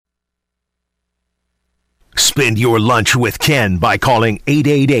Spend your lunch with Ken by calling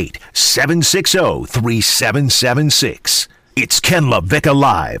 888-760-3776. It's Ken LaVicka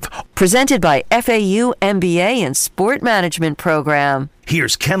Live. Presented by FAU MBA and Sport Management Program.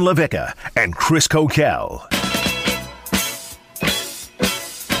 Here's Ken LaVicka and Chris Kokell.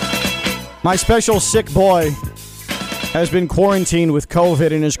 My special sick boy has been quarantined with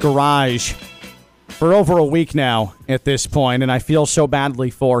COVID in his garage for over a week now at this point, and I feel so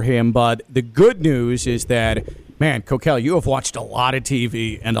badly for him. But the good news is that, man, Kokell, you have watched a lot of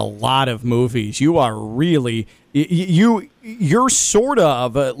TV and a lot of movies. You are really... You're sort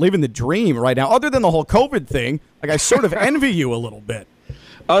of living the dream right now. Other than the whole COVID thing, like I sort of envy you a little bit.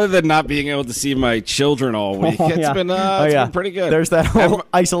 Other than not being able to see my children all week, it's been pretty good. There's that whole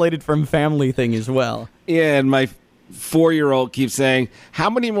isolated from family thing as well. Yeah, and my 4-year-old keeps saying, "How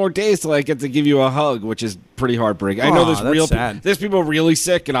many more days till I get to give you a hug?" Which is pretty heartbreaking. I know there's people really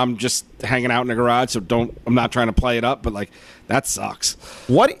sick, and I'm just hanging out in the garage, so I'm not trying to play it up, but like that sucks.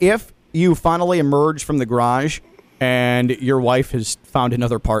 What if you finally emerge from the garage and your wife has found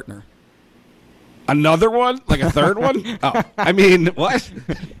another partner? Another one? Like a third one? Oh, I mean, what?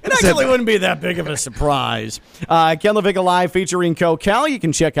 It actually wouldn't be that big of a surprise. Ken LaVicka Live featuring Kokell. You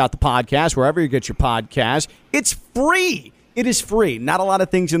can check out the podcast wherever you get your podcast. It's free. It is free. Not a lot of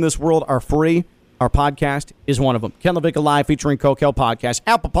things in this world are free. Our podcast is one of them. Ken LaVicka Live featuring Kokell podcast.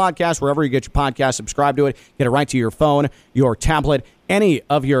 Apple Podcasts, wherever you get your podcast, subscribe to it. Get it right to your phone, your tablet, any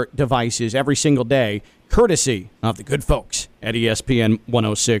of your devices every single day, courtesy of the good folks at ESPN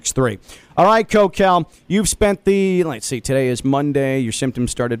 106.3. All right, Kokell, you've spent today is Monday. Your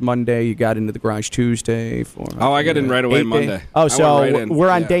symptoms started Monday. You got into the garage Tuesday. I got in right away Monday. Oh, so we're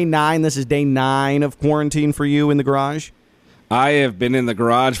on day 9. This is day 9 of quarantine for you in the garage? I have been in the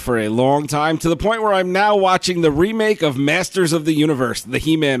garage for a long time, to the point where I'm now watching the remake of Masters of the Universe, the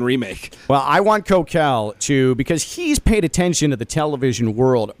He-Man remake. Well, I want Kokell to, because he's paid attention to the television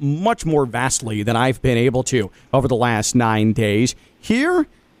world much more vastly than I've been able to over the last 9 days. Here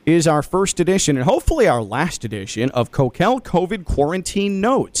is our first edition, and hopefully our last edition, of Kokell COVID Quarantine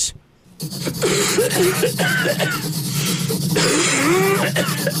Notes.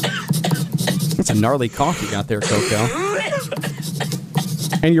 That's a gnarly cough you got there, Kokell.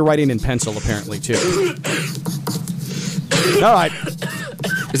 And you're writing in pencil, apparently, too. All right.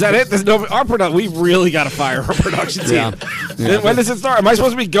 Is that it? We really got to fire our production team. Yeah. When does it start? Am I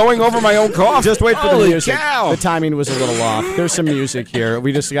supposed to be going over my own cough? Just wait for the music. Cow. The timing was a little off. There's some music here.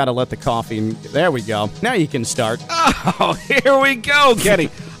 We just got to let the coughing... There we go. Now you can start. Oh, here we go,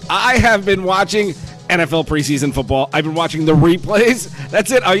 Kenny. I have been watching NFL preseason football. I've been watching the replays. That's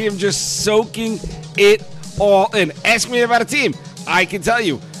it. I am just soaking it all in. Ask me about a team. I can tell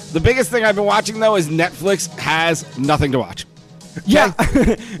you. The biggest thing I've been watching, though, is Netflix has nothing to watch. Yeah.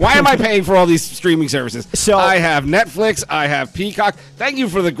 Why am I paying for all these streaming services? So I have Netflix. I have Peacock. Thank you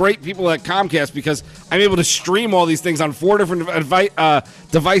for the great people at Comcast, because I'm able to stream all these things on 4 different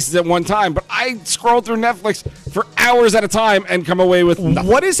devices at one time. But I scroll through Netflix for hours at a time and come away with nothing.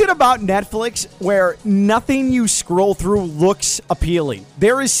 What is it about Netflix where nothing you scroll through looks appealing?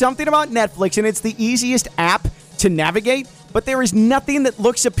 There is something about Netflix, and it's the easiest app to navigate, but there is nothing that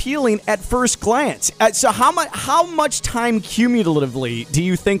looks appealing at first glance. So how much time cumulatively do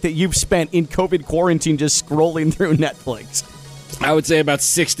you think that you've spent in COVID quarantine just scrolling through Netflix? I would say about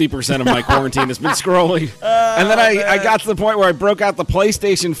 60% of my quarantine has been scrolling. And then I got to the point where I broke out the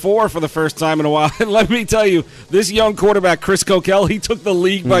PlayStation 4 for the first time in a while. And let me tell you, this young quarterback, Chris Kokell, he took the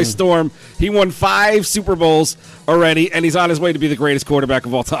league by storm. He won 5 Super Bowls already, and he's on his way to be the greatest quarterback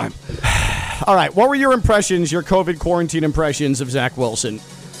of all time. All right, what were your impressions, your COVID quarantine impressions of Zach Wilson?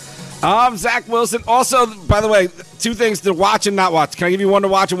 Zach Wilson. Also, by the way, 2 things to watch and not watch. Can I give you one to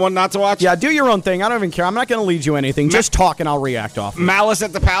watch and one not to watch? Yeah, do your own thing. I don't even care. I'm not going to lead you anything. Just talk and I'll react off it. Malice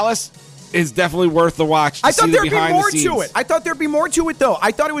at the Palace is definitely worth the watch. I thought there'd be more to it. I thought there'd be more to it, though.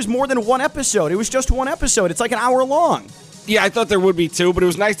 I thought it was more than one episode. It was just one episode. It's like an hour long. Yeah, I thought there would be 2, but it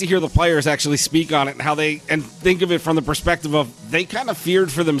was nice to hear the players actually speak on it and how and think of it from the perspective of they kind of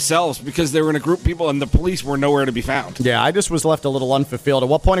feared for themselves because they were in a group of people and the police were nowhere to be found. Yeah, I just was left a little unfulfilled. At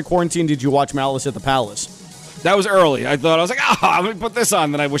what point in quarantine did you watch Malice at the Palace? That was early. I was like, let me put this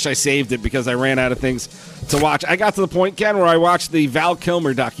on. Then I wish I saved it because I ran out of things to watch. I got to the point, Ken, where I watched the Val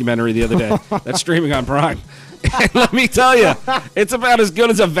Kilmer documentary the other day. That's streaming on Prime. And let me tell you, it's about as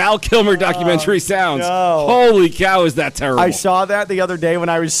good as a Val Kilmer documentary sounds. No. Holy cow, is that terrible. I saw that the other day when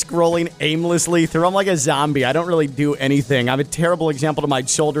I was scrolling aimlessly through. I'm like a zombie. I don't really do anything. I'm a terrible example to my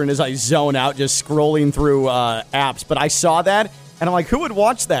children as I zone out just scrolling through apps. But I saw that, and I'm like, who would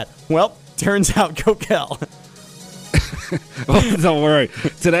watch that? Well, turns out Kokell. Well, don't worry.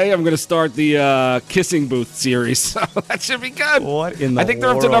 Today I'm going to start the kissing booth series, so that should be good. What in the I think they're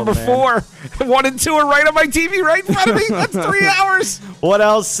up to world, number man? 4. 1 and 2 are right on my TV, right in front of me. That's 3 hours. What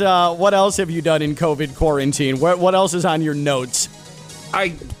else? What else have you done in COVID quarantine? What else is on your notes?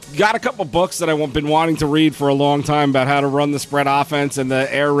 I got a couple books that I've been wanting to read for a long time about how to run the spread offense and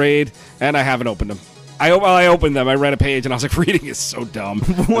the air raid, and I haven't opened them. I opened them. I read a page, and I was like, reading is so dumb.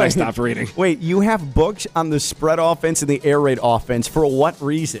 And I stopped reading. Wait, you have books on the spread offense and the air raid offense. For what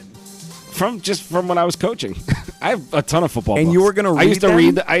reason? From when I was coaching. I have a ton of football books. And you were going to read I used to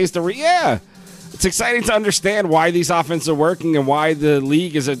them? I used to read, yeah. It's exciting to understand why these offenses are working and why the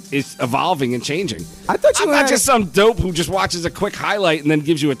league is evolving and changing. I thought you I'm not just some dope who just watches a quick highlight and then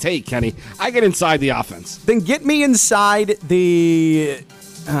gives you a take, Kenny. I get inside the offense. Then get me inside the...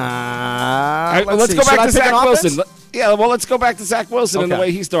 let's go back to Zach Wilson. Yeah, well, let's go back to Zach Wilson and the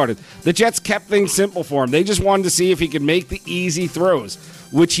way he started. The Jets kept things simple for him. They just wanted to see if he could make the easy throws,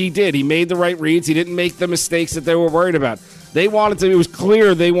 which he did. He made the right reads. He didn't make the mistakes that they were worried about. It was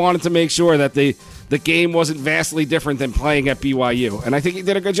clear they wanted to make sure that the game wasn't vastly different than playing at BYU, and I think he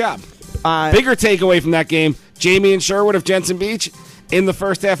did a good job. Bigger takeaway from that game, Jamie and Sherwood of Jensen Beach, in the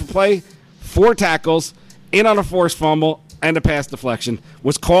first half of play, 4 tackles, in on a forced fumble, and a pass deflection,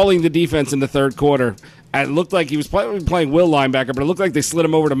 was calling the defense in the third quarter. And it looked like he was playing Will linebacker, but it looked like they slid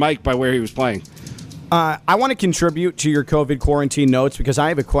him over to Mike by where he was playing. I want to contribute to your COVID quarantine notes because I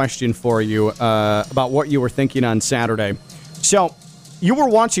have a question for you about what you were thinking on Saturday. So, you were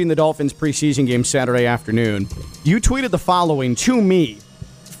watching the Dolphins preseason game Saturday afternoon. You tweeted the following to me.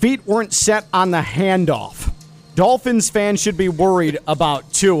 Feet weren't set on the handoff. Dolphins fans should be worried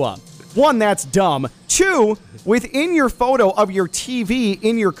about Tua. 1, that's dumb. 2, within your photo of your TV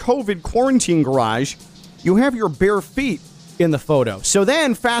in your COVID quarantine garage, you have your bare feet in the photo. So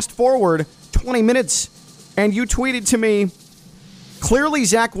then, fast forward 20 minutes, and you tweeted to me, clearly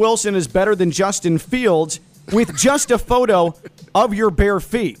Zach Wilson is better than Justin Fields with just a photo of your bare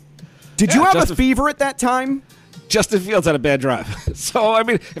feet. Did you have a fever at that time? Justin Fields had a bad drive. So, I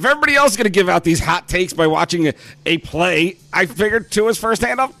mean, if everybody else is going to give out these hot takes by watching a play, I figured Tua's first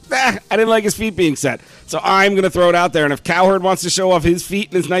handoff, I didn't like his feet being set. So I'm going to throw it out there. And if Cowherd wants to show off his feet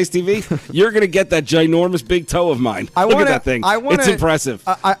and his nice TV, you're going to get that ginormous big toe of mine. Look at that thing. It's impressive.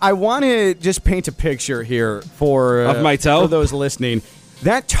 I want to just paint a picture here for of my toe? For those listening.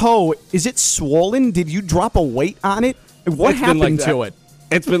 That toe, is it swollen? Did you drop a weight on it? What happened to it?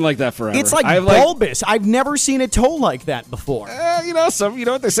 It's been like that forever. It's like bulbous. I've never seen a toe like that before. You know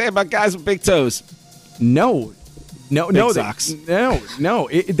what they say about guys with big toes? No. Socks. No.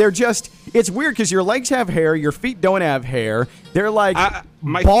 They're just. It's weird because your legs have hair, your feet don't have hair. They're like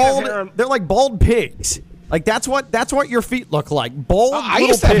bald. They're like bald pigs. Like that's what your feet look like. Bald. I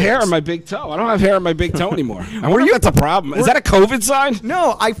used to have hair on my big toe. I don't have hair on my big toe anymore. I wonder if that's a problem. Is that a COVID sign?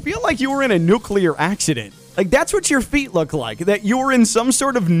 No, I feel like you were in a nuclear accident. Like, that's what your feet look like, that you were in some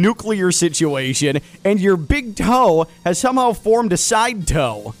sort of nuclear situation, and your big toe has somehow formed a side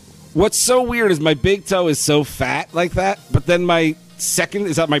toe. What's so weird is my big toe is so fat like that, but then my second,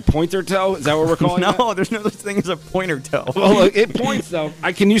 is that my pointer toe? Is that what we're calling it? No, there's no such thing as a pointer toe. Well, look, it points, though.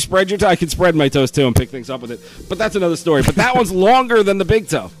 Can you spread your toe? I can spread my toes, too, and pick things up with it. But that's another story. But that one's longer than the big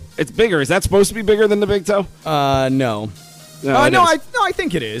toe. It's bigger. Is that supposed to be bigger than the big toe? No. I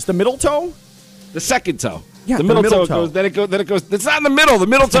think it is. The middle toe? The second toe. Yeah, the middle toe goes. Then it goes. It's not in the middle. The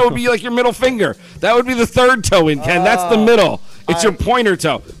middle toe would be like your middle finger. That would be the third toe in Ken. That's the middle. It's your pointer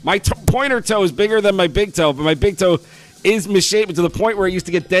toe. My pointer toe is bigger than my big toe, but my big toe is misshapen to the point where I used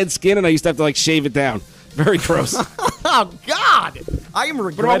to get dead skin and I used to have to shave it down. Very gross. Oh God! I am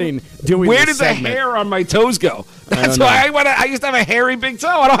regretting doing. Where did this segment. the hair on my toes go? That's why I used to have a hairy big toe.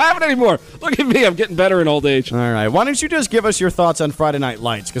 I don't have it anymore. Look at me. I'm getting better in old age. All right. Why don't you just give us your thoughts on Friday Night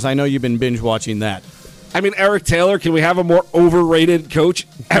Lights? Because I know you've been binge watching that. I mean, Eric Taylor, can we have a more overrated coach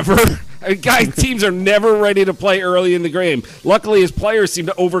ever? Guys, teams are never ready to play early in the game. Luckily, his players seem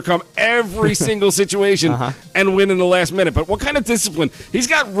to overcome every single situation and win in the last minute. But what kind of discipline? He's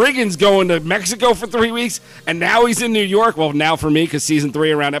got Riggins going to Mexico for 3 weeks, and now he's in New York. Well, now for me, because season 3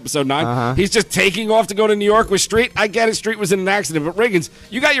 around episode 9. He's just taking off to go to New York with Street. I get it. Street was in an accident. But Riggins,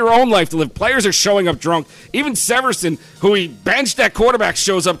 you got your own life to live. Players are showing up drunk. Even Severson, who he benched at quarterback,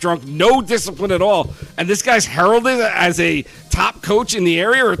 shows up drunk. No discipline at all. And this guy's heralded as a top coach in the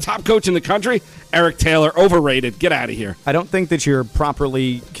area or a top coach in the country. Eric Taylor, overrated. Get out of here. I don't think that you're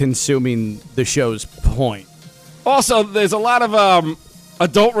properly consuming the show's point. Also, there's a lot of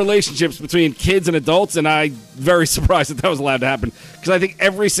adult relationships between kids and adults, and I'm very surprised that was allowed to happen. Because I think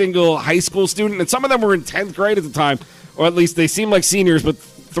every single high school student, and some of them were in 10th grade at the time, or at least they seem like seniors, but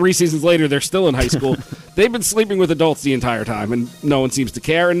 3 seasons later, they're still in high school. They've been sleeping with adults the entire time, and no one seems to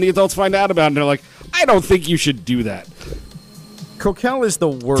care. And the adults find out about it, and they're like, I don't think you should do that. Kokell is the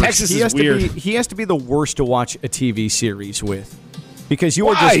worst. Texas is weird. He has to be the worst to watch a TV series with, because you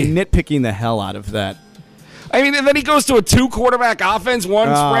are Why? just nitpicking the hell out of that. I mean, and then he goes to a 2-quarterback offense, one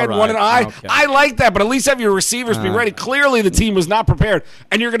spread, right. one an eye. Okay. I like that, but at least have your receivers be ready. Clearly, the team was not prepared,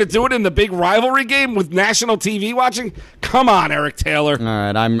 and you're going to do it in the big rivalry game with national TV watching? Come on, Eric Taylor. All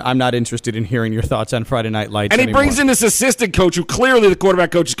right, I'm not interested in hearing your thoughts on Friday Night Lights And he anymore. brings in this assistant coach who clearly the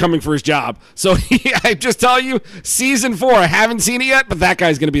quarterback coach is coming for his job. So I just tell you, season 4, I haven't seen it yet, but that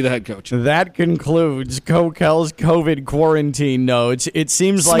guy's going to be the head coach. That concludes Kokell's COVID quarantine notes. It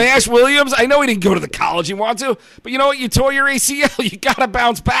seems like Smash Williams, I know he didn't go to the college he wanted to, but you know what? You tore your ACL. You got to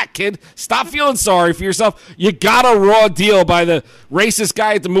bounce back, kid. Stop feeling sorry for yourself. You got a raw deal by the racist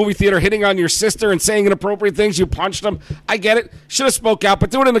guy at the movie theater hitting on your sister and saying inappropriate things. You punched him. I get it. Should have spoke out, but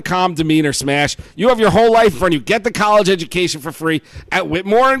do it in a calm demeanor, Smash. You have your whole life in front of you. Get the college education for free at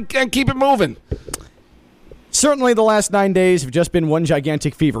Whitmore and keep it moving. certainly the last 9 days have just been one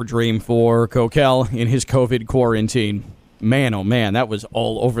gigantic fever dream for Kokell in his COVID quarantine. Man, oh man, that was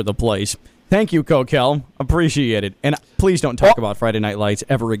all over the place. Thank you, Kokell. Appreciate it. And please don't talk about Friday Night Lights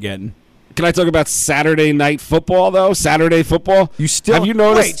ever again. Can I talk about Saturday night football, though? Saturday football? You still have you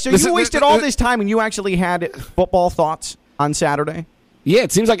noticed? Wait, so you wasted all this time and you actually had football thoughts on Saturday? Yeah,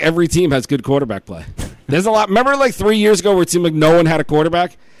 it seems like every team has good quarterback play. There's a lot. Remember like 3 years ago where it seemed like no one had a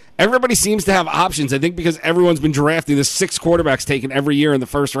quarterback? Everybody seems to have options. I think because everyone's been drafting the 6 quarterbacks taken every year in the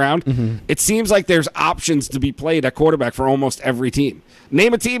first round, it seems like there's options to be played at quarterback for almost every team.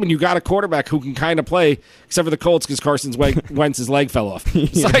 Name a team and you got a quarterback who can kind of play, except for the Colts because Carson Wentz's leg fell off.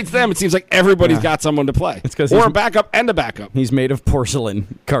 Besides them, it seems like everybody's got someone to play. Or a backup and a backup. He's made of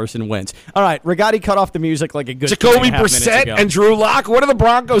porcelain, Carson Wentz. All right, Rigotti cut off the music like a good Jacoby Brissett and Drew Lock. What are the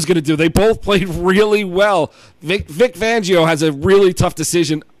Broncos going to do? They both played really well. Vic Fangio has a really tough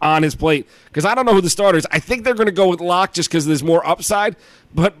decision on his plate because I don't know who the starter is. I think they're going to go with Lock just because there's more upside.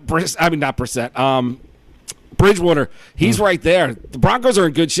 But not Brissett. Bridgewater, he's right there. The Broncos are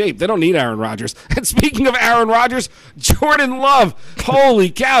in good shape. They don't need Aaron Rodgers. And speaking of Aaron Rodgers, Jordan Love. Holy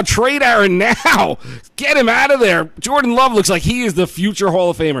cow, trade Aaron now. Get him out of there. Jordan Love looks like he is the future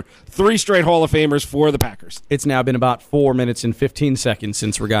Hall of Famer. 3 straight Hall of Famers for the Packers. It's now been about 4 minutes and 15 seconds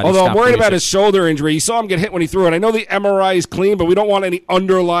since Rigotti Although I'm stopped worried the about music. his shoulder injury. You saw him get hit when he threw it. I know the MRI is clean, but we don't want any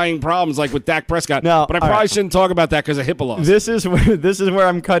underlying problems like with Dak Prescott. No, but I probably shouldn't talk about that because of HIPAA laws. This is where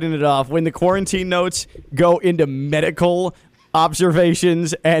I'm cutting it off. When the quarantine notes go into medical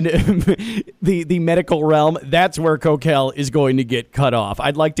observations and the medical realm, that's where Kokell is going to get cut off.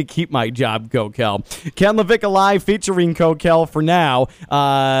 I'd like to keep my job, Kokell. Ken LaVicka Live featuring Kokell for now. When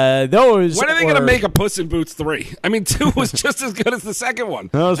are they going to make a Puss in Boots 3? I mean, 2 was just as good as the second one.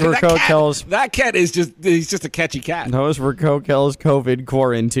 Those were Kokell's. That cat is he's just a catchy cat. Those were Kokell's COVID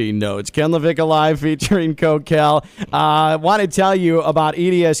quarantine notes. Ken LaVicka Live featuring Kokell. I want to tell you about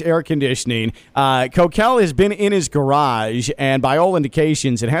EDS air conditioning. Kokell has been in his garage, and by all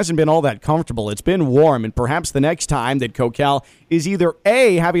indications, it hasn't been all that comfortable. It's been warm, and perhaps the next time that Kokell is either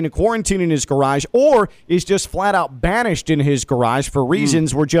A, having a quarantine in his garage, or is just flat out banished in his garage for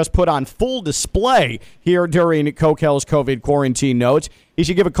reasons were just put on full display here during Kokell's COVID quarantine notes. You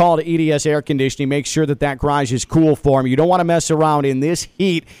should give a call to EDS Air Conditioning. Make sure that garage is cool for him. You don't want to mess around in this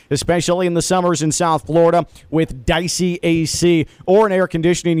heat, especially in the summers in South Florida with dicey AC or an air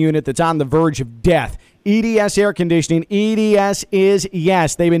conditioning unit that's on the verge of death. EDS Air Conditioning. EDS is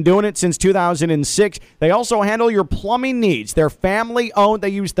yes. They've been doing it since 2006. They also handle your plumbing needs. They're family-owned. They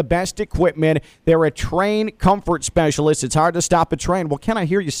use the best equipment. They're a train comfort specialist. It's hard to stop a train. Well, can I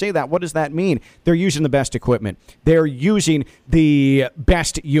hear you say that? What does that mean? They're using the best equipment. They're using the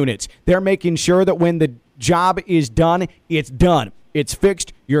best units. They're making sure that when the job is done, it's done. It's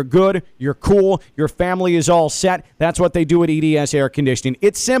fixed. You're good. You're cool. Your family is all set. That's what they do at EDS Air Conditioning.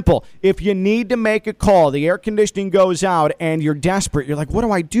 It's simple. If you need to make a call, the air conditioning goes out, and you're desperate. You're like, what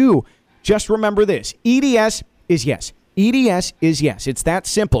do I do? Just remember this. EDS is yes. EDS is yes. It's that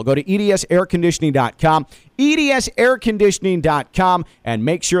simple. Go to edsairconditioning.com, edsairconditioning.com, and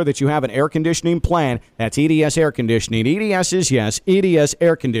make sure that you have an air conditioning plan. That's EDS Air Conditioning. EDS is yes.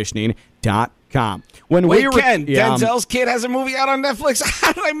 edsairconditioning.com. Denzel's kid has a movie out on Netflix.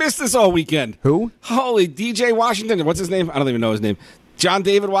 How did I miss this all weekend? Who? Holy DJ Washington. What's his name? I don't even know his name. John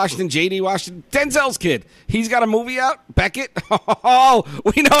David Washington, J.D. Washington, Denzel's kid. He's got a movie out. Beckett. Oh,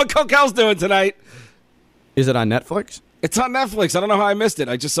 we know what Kokell's doing tonight. Is it on Netflix? It's on Netflix. I don't know how I missed it.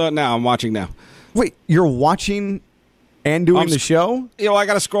 I just saw it now. I'm watching now. Wait, you're watching And doing the show? I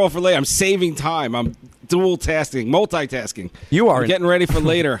got to scroll for later. I'm saving time. I'm dual tasking, multitasking. I'm getting ready for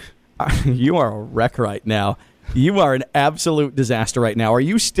later. You are a wreck right now. You are an absolute disaster right now. Are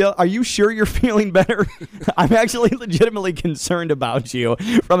you sure you're feeling better? I'm actually legitimately concerned about you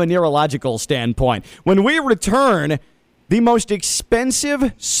from a neurological standpoint. When we return, the most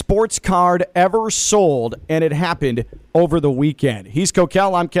expensive sports card ever sold, and it happened over the weekend. He's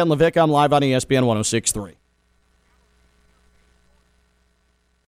Kokell. I'm Ken Levick. I'm live on ESPN 106.3.